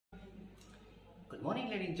Good morning,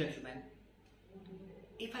 ladies and gentlemen.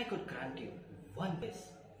 If I could grant you one wish,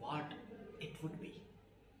 what it would be?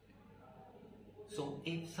 So,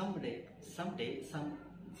 if someday, some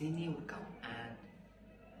genie would come and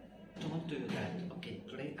told to you that, okay,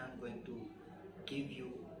 today I'm going to give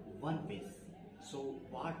you one wish. So,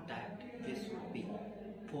 what that wish would be?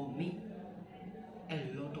 For me, a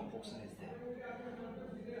lot of options is there.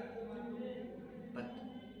 But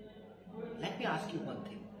let me ask you one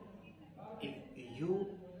thing. If you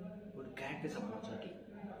would get this opportunity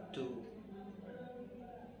to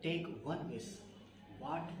take one wish,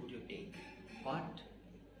 what would you take? What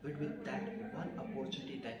would be that one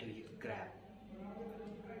opportunity that you grab?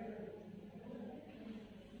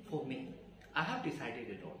 For me, I have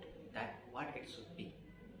decided a lot that what it should be.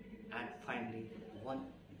 And finally, one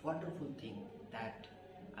wonderful thing that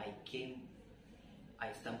I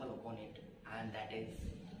stumbled upon it, and that is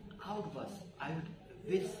how it was. I would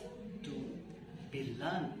wish to be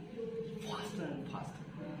learn faster and faster.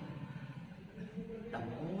 The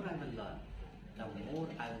more I will learn, the more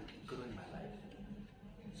I will grow in my life.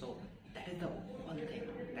 So that is the one thing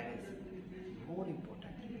that is more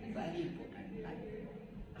important, very important in life,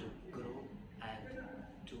 to grow and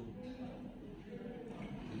to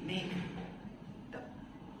make the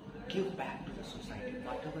give back to the society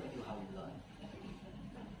whatever you have learned.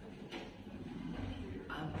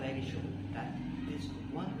 I'm very sure that this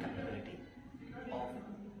one capability of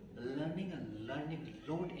learning and learning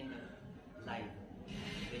load in your life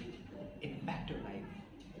will impact your life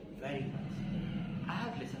very much. I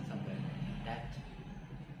have listened somewhere that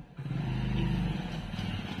if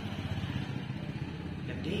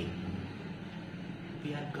the day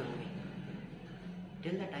we are growing,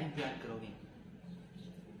 till the time we are growing,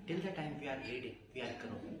 till the time we are reading, we are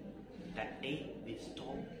growing, that day we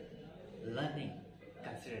stop learning,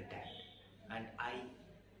 consider that. And I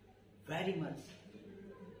very much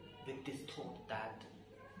with this thought that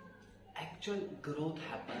actual growth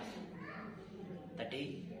happens the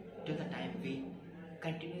day till the time we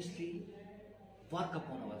continuously work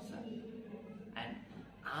upon ourselves. And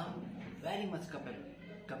I'm very much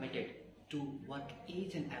committed to work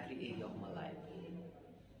each and every area of my life,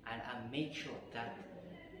 and I make sure that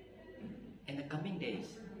in the coming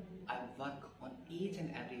days I work on each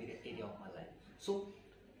and every area of my life. So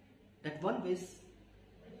that one wish,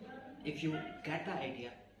 if you get the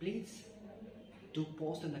idea, please do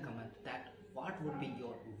post in the comment that what would be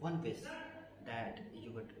your one wish that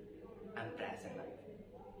you would embrace in life.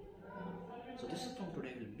 So this is from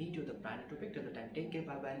today. We'll meet you the brand topic. Till the time, take care,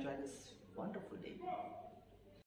 bye bye, enjoy this wonderful day.